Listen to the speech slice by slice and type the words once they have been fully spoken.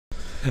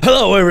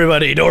Hello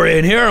everybody,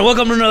 Dorian here, and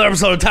welcome to another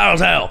episode of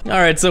TattleTail.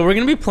 Alright, so we're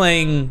gonna be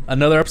playing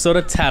another episode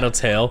of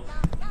TattleTail.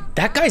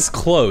 That guy's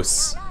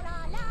close.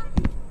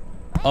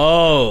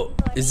 Oh,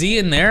 is he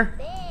in there?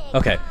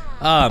 Okay,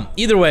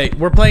 either way,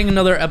 we're playing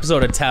another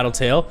episode of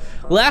TattleTail.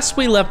 Last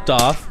we left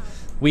off,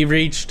 we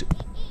reached,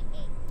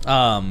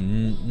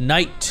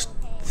 night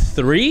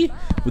 3?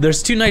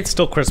 There's 2 nights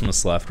till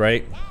Christmas left,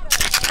 right?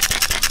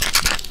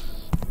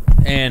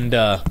 And,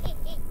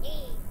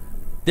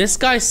 this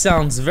guy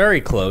sounds very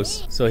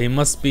close, so he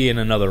must be in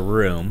another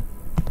room.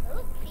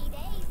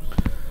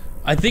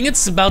 I think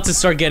it's about to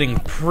start getting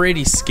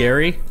pretty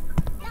scary.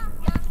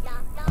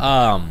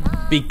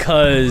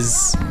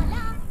 Because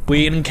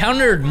we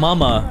encountered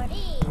Mama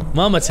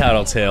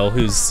TattleTail,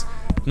 who's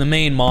the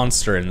main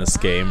monster in this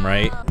game,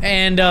 right?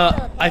 And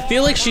I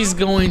feel like she's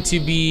going to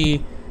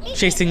be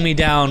chasing me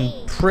down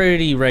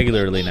pretty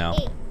regularly now.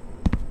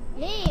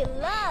 Me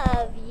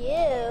love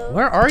you.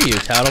 Where are you,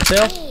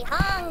 TattleTail? Me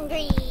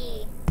hungry.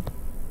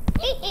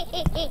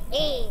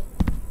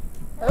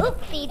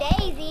 Oopsie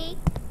daisy.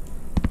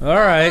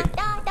 Alright.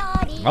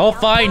 I'll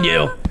find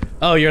you.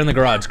 Oh, you're in the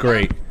garage.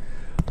 Great.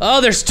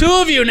 Oh, there's 2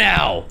 of you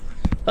now.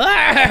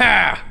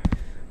 Ah,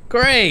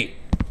 great.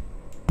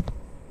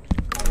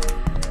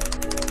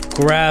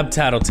 Grab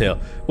TattleTail.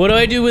 What do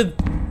I do with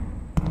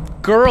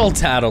girl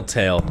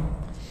TattleTail?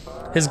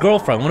 His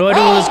girlfriend. What do I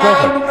do with his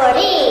girlfriend?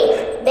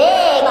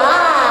 Big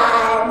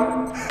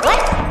on. What?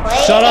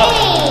 Shut up.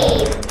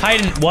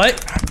 Hide and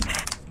what?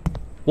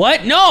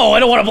 What? No,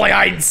 I don't want to play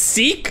hide and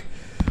seek.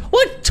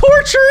 What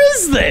torture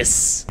is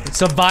this?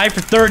 Survive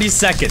for 30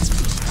 seconds.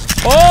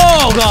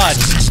 Oh god.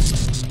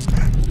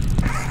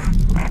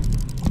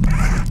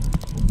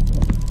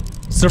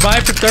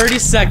 Survive for 30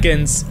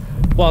 seconds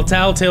while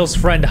TattleTail's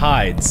friend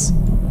hides.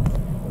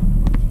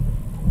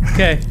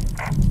 Okay.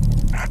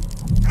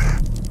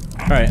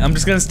 Alright, I'm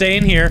just gonna stay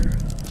in here.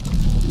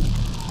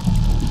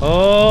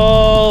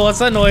 Oh, what's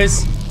that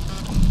noise?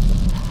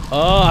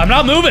 Oh, I'm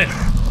not moving.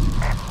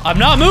 I'm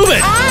not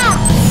moving!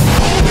 Ah!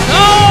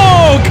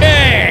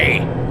 Okay!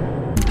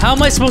 How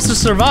am I supposed to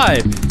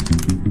survive?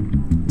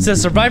 It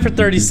says survive for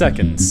 30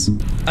 seconds.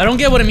 I don't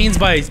get what it means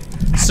by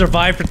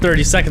survive for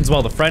 30 seconds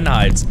while the friend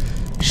hides.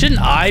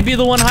 Shouldn't I be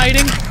the one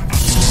hiding?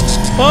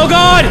 Oh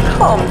god!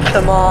 Come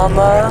to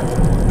mama.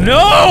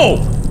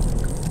 No!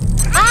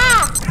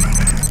 Ah!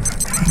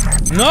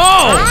 No!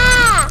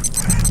 Ah!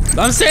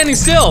 I'm standing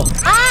still!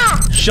 Ah!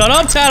 Shut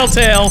up,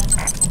 TattleTail!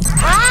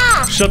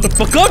 Ah! Shut the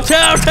fuck up,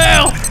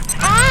 TattleTail!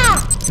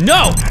 Ah!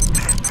 No!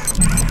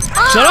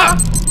 Shut up!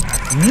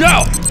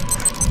 No!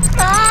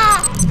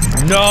 Ah!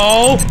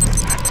 No!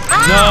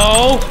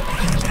 No!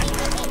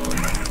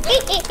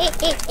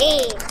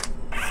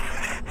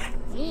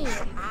 Me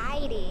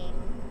hiding.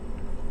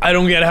 I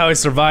don't get how I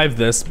survived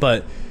this,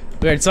 but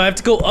alright, so I have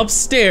to go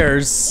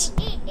upstairs.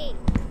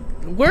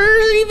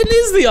 Where even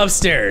is the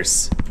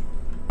upstairs?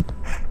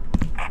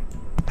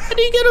 How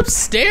do you get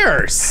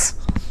upstairs?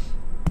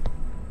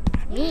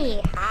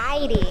 Me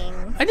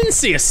hiding. I didn't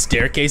see a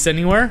staircase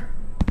anywhere.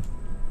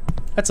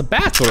 That's a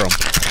bathroom.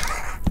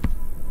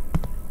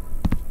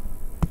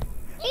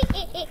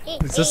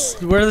 Is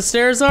this where the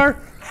stairs are?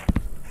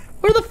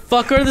 Where the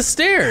fuck are the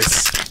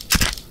stairs?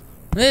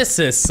 This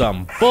is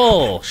some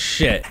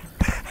bullshit.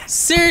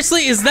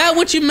 Seriously, is that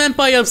what you meant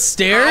by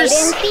upstairs?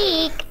 Hide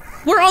and seek.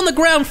 We're on the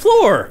ground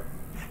floor.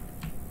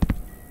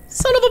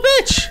 Son of a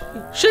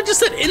bitch. Should've just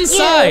said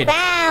inside. You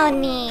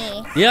found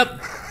me.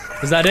 Yep.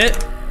 Is that it?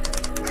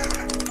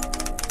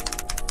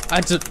 I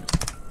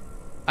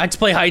had to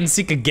play hide and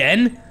seek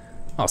again?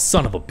 Oh,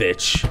 son of a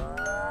bitch.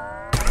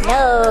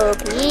 No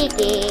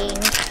peeking.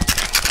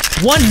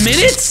 1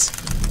 minute?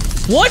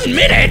 1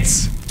 minute?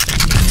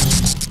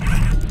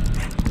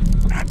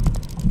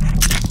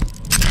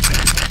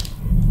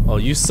 Oh,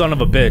 you son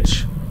of a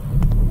bitch.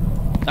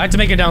 I had to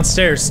make it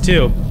downstairs,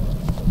 too.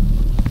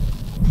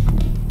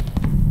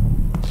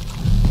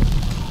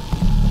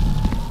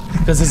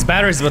 Because his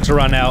battery's about to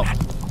run out.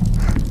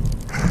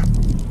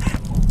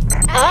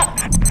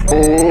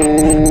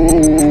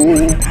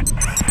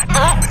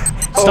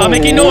 Stop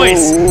making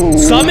noise!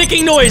 Stop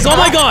making noise! Oh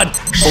my god!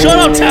 Shut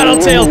up,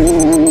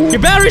 TattleTail! Your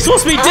battery's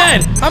supposed to be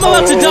dead! I'm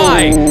about to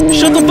die!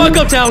 Shut the fuck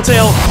up,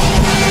 TattleTail!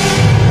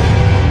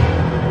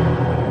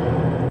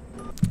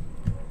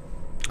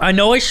 I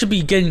know I should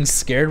be getting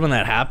scared when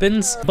that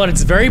happens, but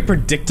it's very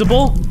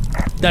predictable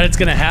that it's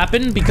gonna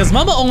happen because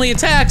Mama only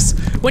attacks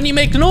when you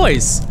make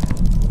noise.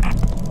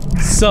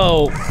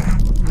 So,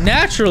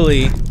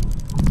 naturally,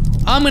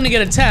 I'm gonna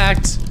get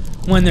attacked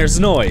when there's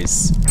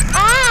noise.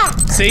 Ah!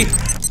 See?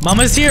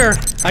 Mama's here.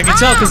 I can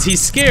tell because he's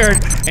scared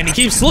and he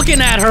keeps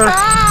looking at her.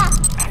 Ah!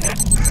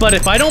 But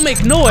if I don't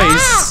make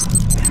noise...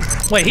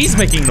 Wait, he's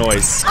making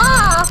noise.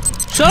 Ah!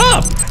 Shut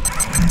up!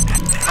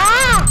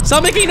 Ah!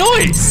 Stop making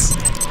noise!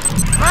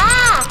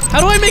 Ah!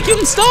 How do I make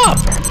him stop?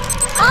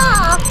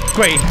 Ah!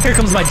 Great, here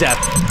comes my death.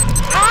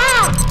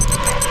 Ah!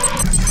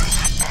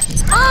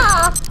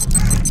 Ah!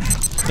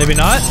 Maybe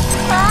not?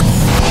 Ah!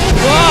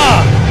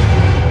 Ah!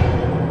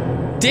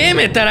 Damn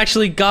it, that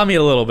actually got me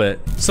a little bit.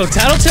 So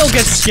TattleTail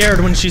gets scared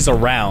when she's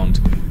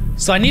around.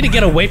 So I need to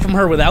get away from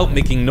her without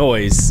making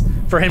noise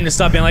for him to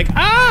stop being like,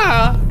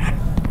 ah!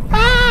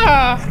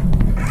 Ah!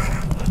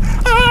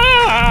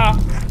 Ah!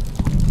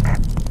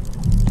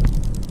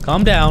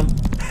 Calm down.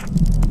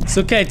 It's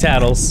okay,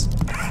 Tattles.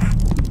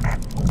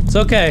 It's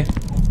okay.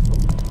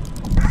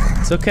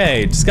 It's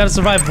okay. Just gotta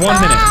survive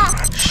 1 minute.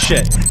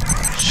 Shit.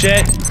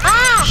 Shit.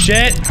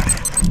 Shit.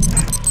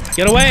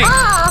 Get away.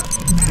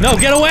 No,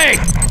 get away.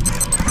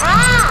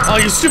 Oh,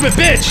 you stupid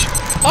bitch.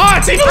 Oh,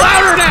 it's even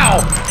louder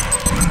now.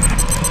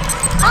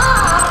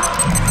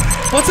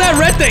 What's that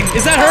red thing?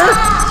 Is that her?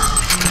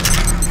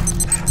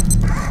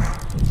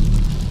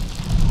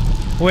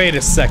 Wait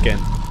a second.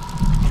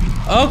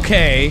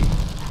 Okay.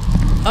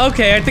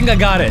 Okay, I think I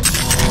got it.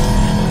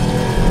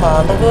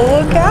 Mama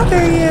will look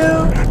after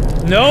you.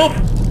 Nope.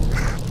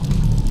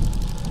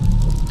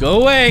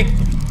 Go away.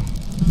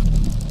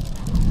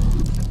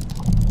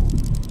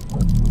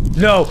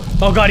 No.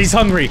 Oh god, he's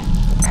hungry.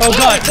 Oh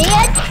god. Give me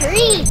a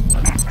treat.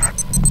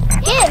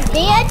 Give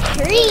me a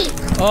treat.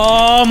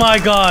 Oh my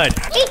god.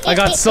 I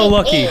got so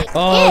lucky.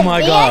 Oh my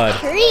god.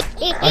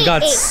 I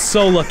got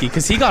so lucky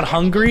because he got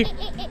hungry.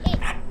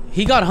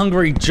 He got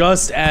hungry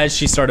just as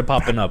she started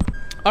popping up.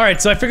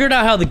 Alright, so I figured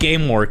out how the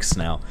game works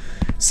now.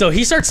 So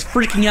he starts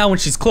freaking out when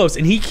she's close,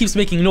 and he keeps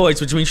making noise,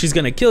 which means she's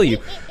gonna kill you.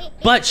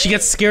 But she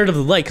gets scared of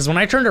the light, because when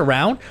I turned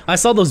around, I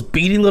saw those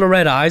beady little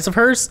red eyes of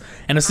hers,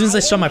 and as soon as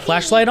I shone my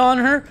flashlight on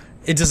her,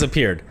 it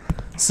disappeared.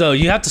 So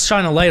you have to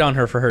shine a light on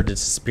her for her to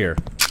disappear.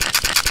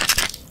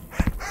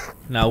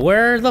 Now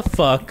where the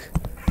fuck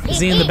is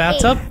he in the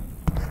bathtub?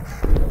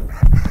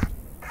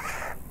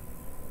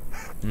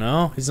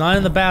 No, he's not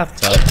in the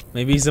bathtub.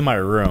 Maybe he's in my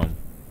room.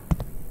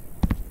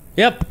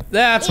 Yep,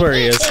 that's where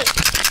he is.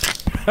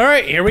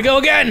 Alright, here we go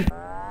again!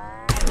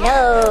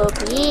 No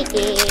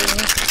peeking.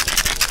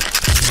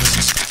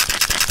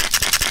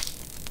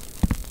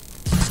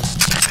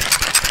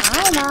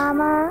 Hi,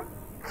 Mama.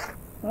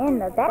 In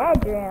the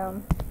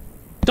bedroom.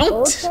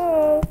 Don't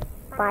Okay.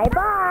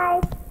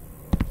 Bye-bye.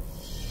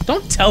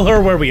 don't tell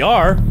her where we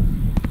are.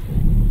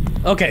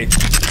 Okay,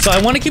 so I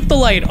want to keep the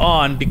light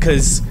on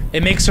because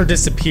it makes her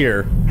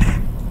disappear.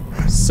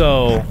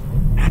 So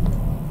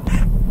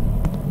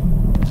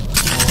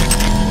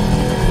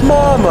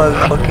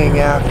Mama's looking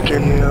after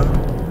you.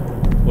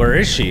 where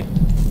is she?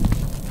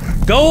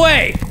 Go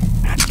away!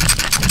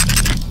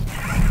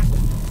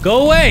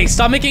 Go away!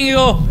 Stop making it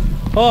go.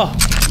 Oh.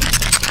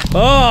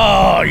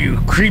 Oh, you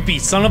creepy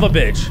son of a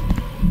bitch.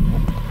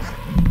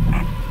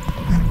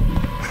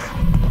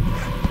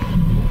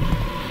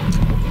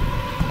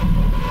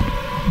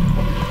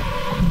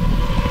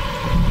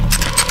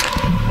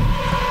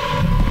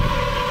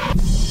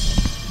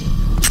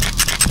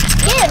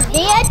 Give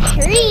me a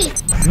treat.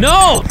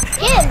 No!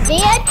 Give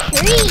me a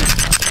treat.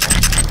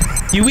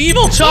 You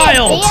evil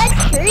child! Give me a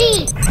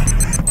treat.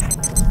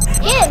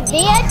 Give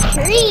me a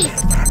treat.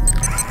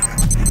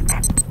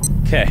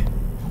 Okay.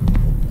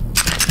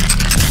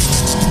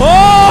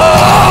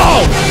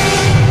 Oh!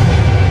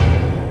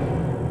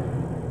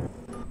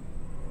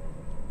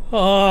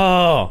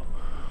 Oh!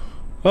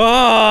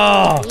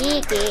 Oh!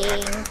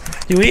 Peeking.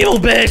 You evil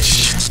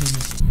bitch!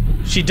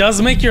 She does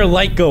make your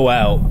light go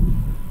out.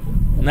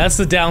 And that's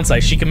the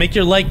downside. She can make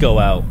your light go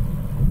out.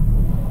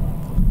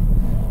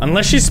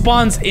 Unless she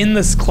spawns in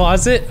this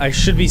closet, I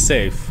should be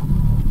safe.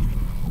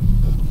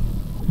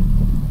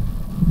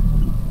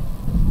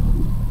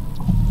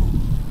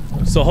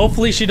 So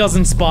hopefully she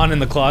doesn't spawn in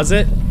the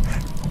closet.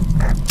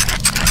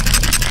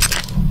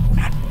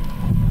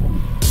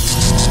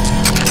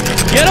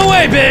 Get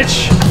away,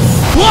 bitch!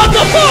 What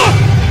the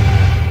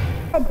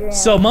fuck?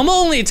 So Mama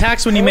only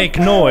attacks when you make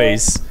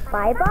noise.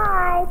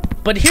 Bye-bye.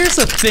 But here's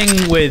the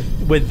thing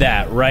with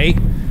that, right?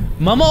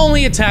 Mama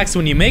only attacks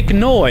when you make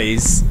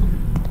noise,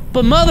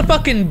 but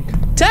motherfucking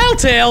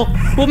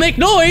TattleTail will make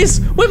noise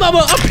when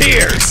Mama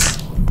appears.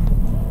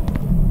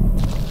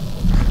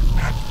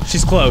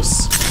 She's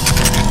close.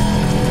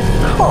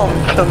 Come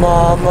to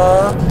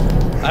Mama.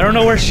 I don't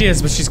know where she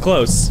is, but she's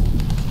close.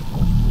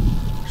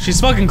 She's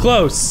fucking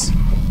close.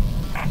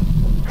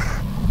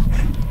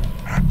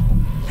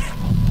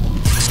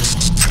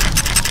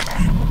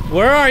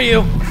 Where are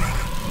you?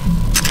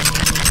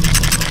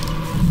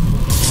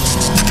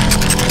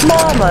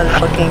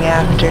 Mama's looking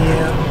after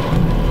you.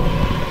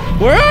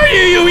 Where are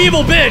you, you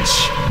evil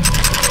bitch?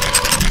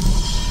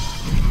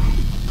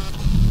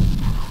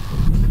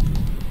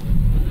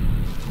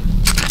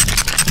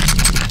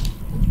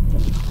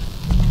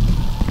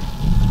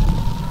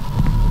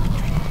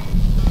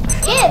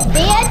 Give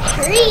me a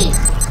treat.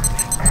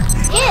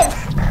 Give.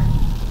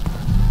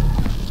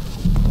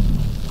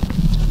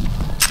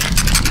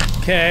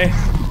 Okay.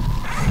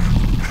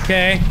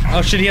 Okay.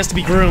 Oh shit, he has to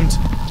be groomed.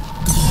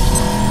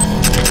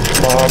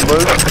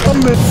 Mama's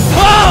coming.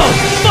 Oh!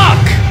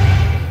 Fuck!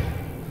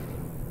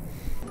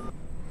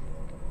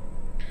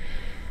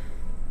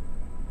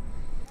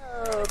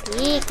 No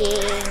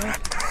peeking.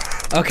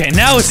 Okay,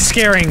 now it's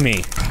scaring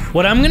me.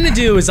 What I'm gonna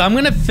do is I'm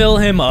gonna fill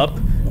him up.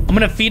 I'm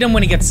gonna feed him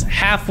when he gets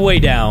halfway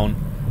down.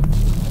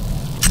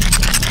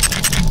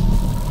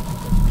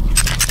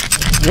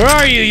 Where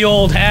are you, you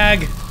old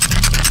hag?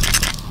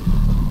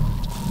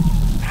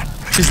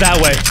 She's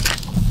that way.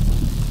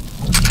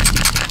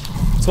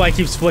 That's why it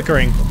keeps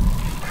flickering.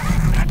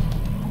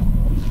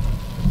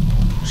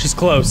 She's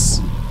close.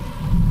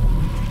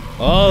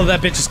 Oh,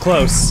 that bitch is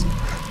close.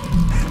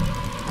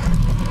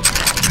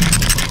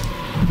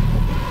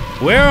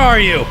 Where are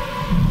you?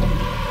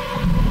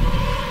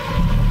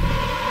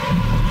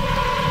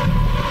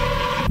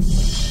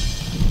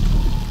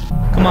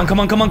 Come on, come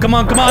on, come on, come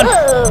on, come on!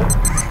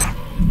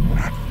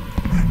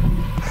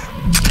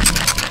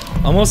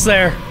 Almost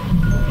there.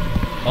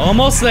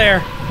 Almost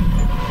there.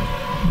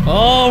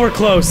 Oh, we're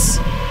close.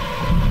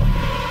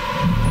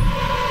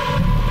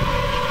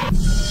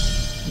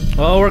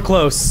 Oh, we're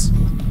close.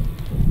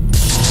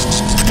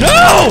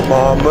 No!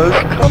 Mama's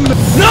coming.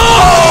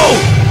 No!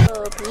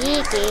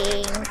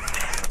 Peeking.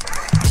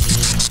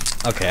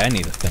 Okay, I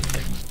need to think.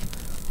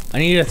 I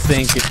need to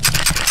think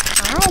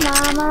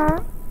Hi,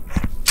 Mama.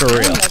 for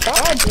real. In the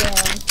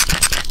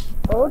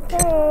bedroom.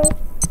 Okay.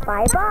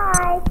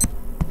 Bye-bye.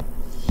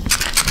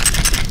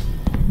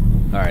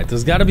 Alright,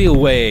 there's gotta be a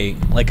way,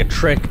 like a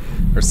trick,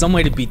 or some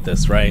way to beat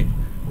this, right?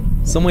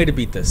 Some way to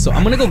beat this. So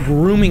I'm gonna go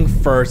grooming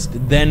first,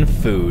 then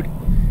food.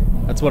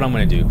 That's what I'm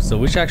gonna do. So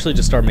we should actually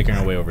just start making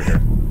our way over here.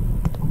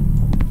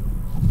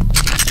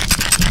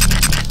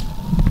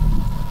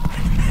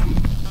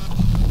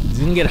 He's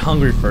gonna get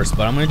hungry first,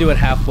 but I'm gonna do it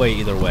halfway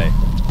either way.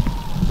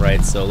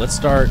 Right, so let's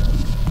start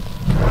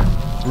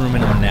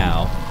grooming him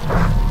now.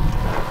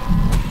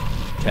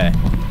 Okay.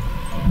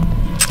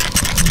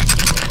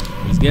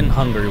 He's getting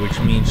hungry, which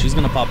means she's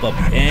gonna pop up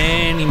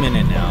any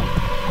minute now.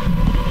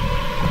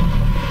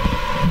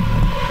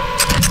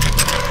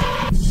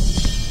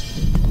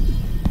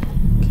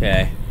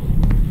 Okay.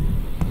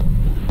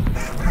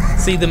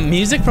 See, the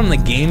music from the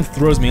game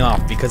throws me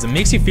off because it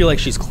makes you feel like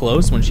she's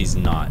close when she's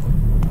not.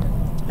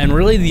 And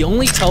really, the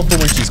only tell for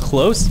when she's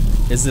close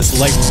is this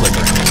light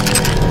flicker.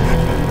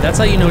 That's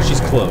how you know she's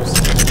close.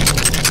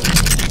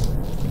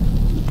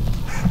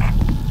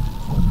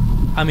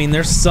 I mean,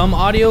 there's some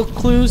audio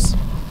clues,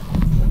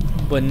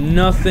 but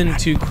nothing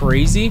too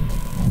crazy.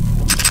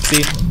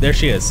 See, there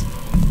she is.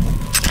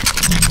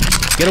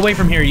 Get away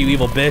from here, you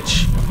evil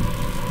bitch.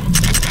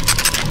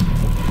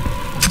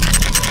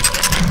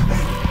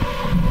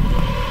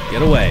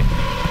 Get away.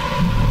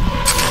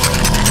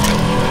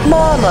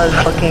 Mama's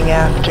looking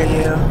after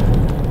you.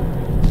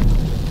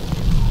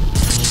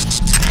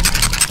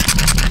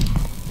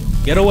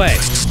 Get away.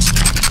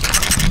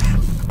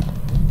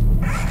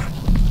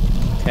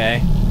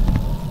 Okay.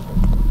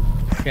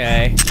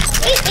 Okay.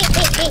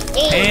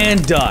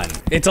 And done.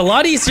 It's a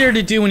lot easier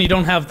to do when you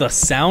don't have the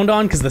sound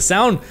on, because the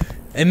sound,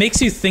 it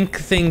makes you think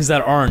things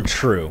that aren't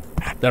true,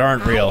 that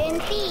aren't real.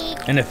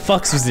 And it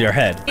fucks with your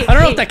head. I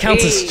don't know if that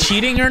counts as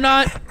cheating or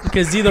not,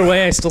 because either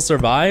way I still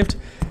survived.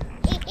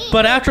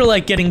 But after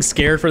like getting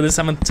scared for the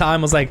 7th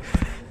time, I was like,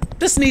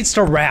 this needs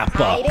to wrap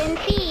up.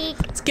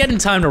 It's getting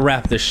time to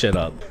wrap this shit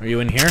up. Are you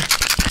in here?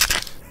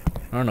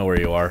 I don't know where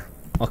you are.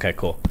 Okay,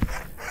 cool.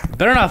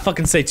 Better not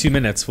fucking say 2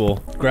 minutes,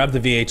 fool. Grab the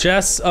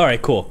VHS.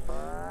 Alright, cool.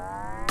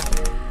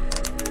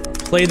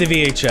 Play the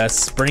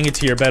VHS, bring it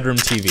to your bedroom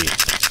TV.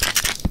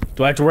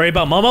 Do I have to worry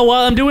about Mama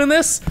while I'm doing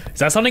this? Is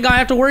that something I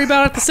have to worry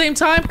about at the same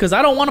time? Because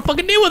I don't want to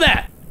fucking deal with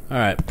that.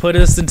 Alright, put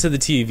this into the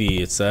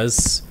TV, it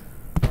says.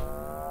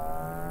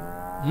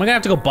 Am I gonna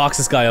have to go box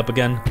this guy up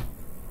again?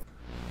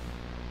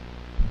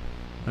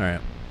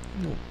 Alright.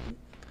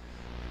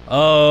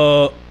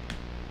 Oh.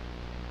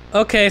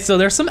 Okay, so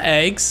there's some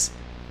eggs.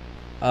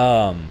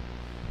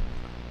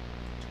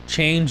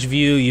 Change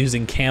view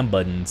using cam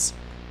buttons.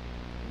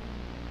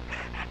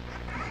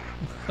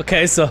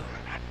 Okay, so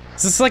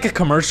is this like a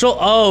commercial?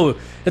 Oh,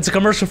 it's a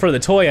commercial for the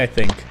toy, I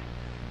think.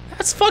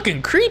 That's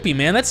fucking creepy,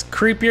 man. That's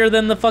creepier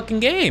than the fucking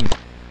game.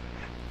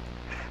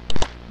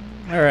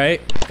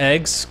 Alright,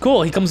 eggs.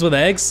 Cool, he comes with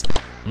eggs.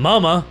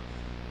 Mama,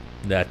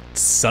 that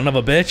son of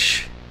a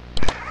bitch.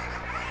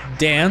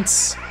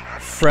 Dance.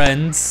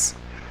 Friends.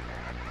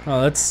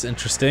 Oh, that's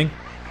interesting.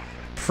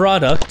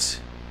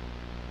 Product.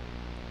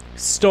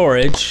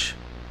 Storage.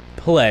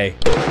 Play.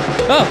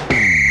 Oh!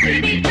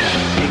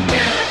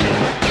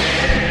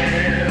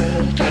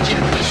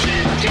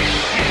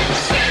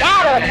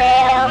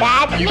 TattleTail,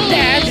 that's me.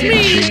 That's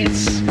me!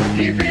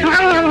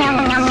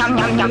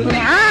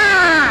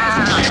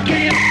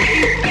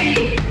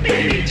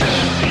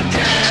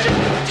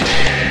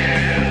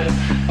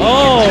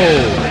 Oh!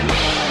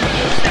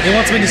 He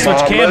wants me to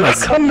switch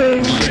cameras.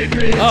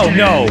 Oh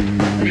no!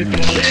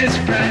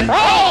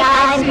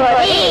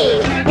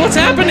 What's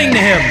happening to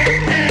him?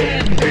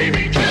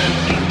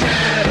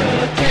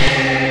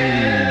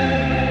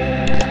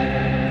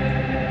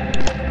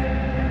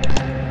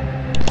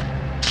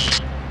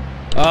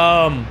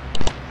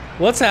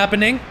 What's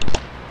happening?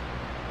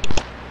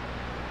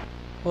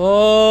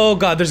 Oh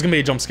god, there's gonna be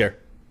a jump scare.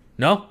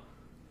 No?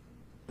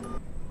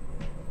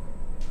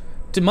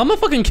 Did Mama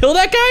fucking kill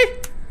that guy?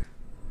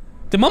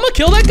 Did Mama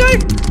kill that guy?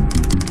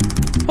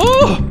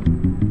 Oh!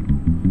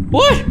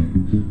 What?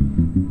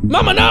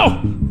 Mama,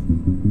 no!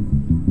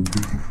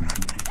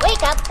 Wake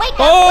Wake up, wake up,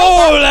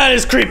 Oh, that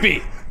is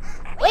creepy.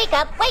 wake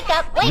up, wake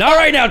up, wake Not up.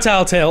 right now,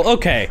 TattleTail.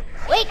 Okay.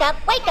 Wake up,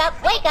 wake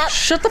up, wake up.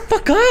 Shut the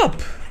fuck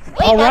up.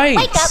 Wake All up, right.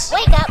 wake up,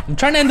 wake up. I'm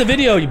trying to end the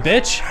video, you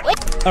bitch.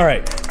 All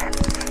right.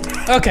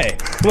 Okay.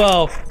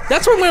 Well,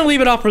 that's where I'm gonna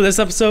leave it off for this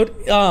episode.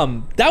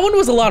 That one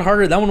was a lot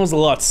harder. That one was a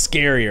lot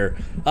scarier.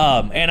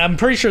 And I'm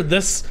pretty sure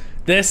this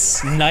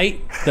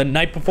night, the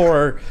night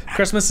before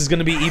Christmas, is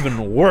gonna be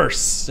even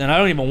worse. And I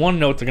don't even want to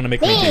know what they're gonna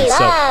make me do.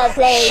 So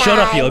shut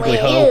up, you ugly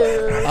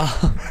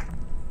hoe.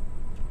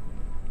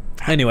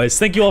 Anyways,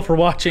 thank you all for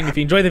watching. If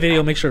you enjoyed the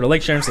video, make sure to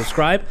like, share, and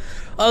subscribe.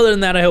 Other than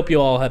that, I hope you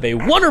all have a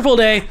wonderful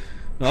day.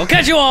 I'll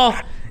catch you all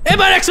in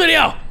my next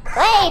video.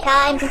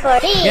 Playtime for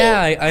tea.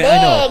 Yeah, I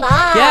know. Big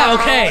bye. Yeah,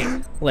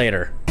 okay.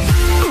 Later.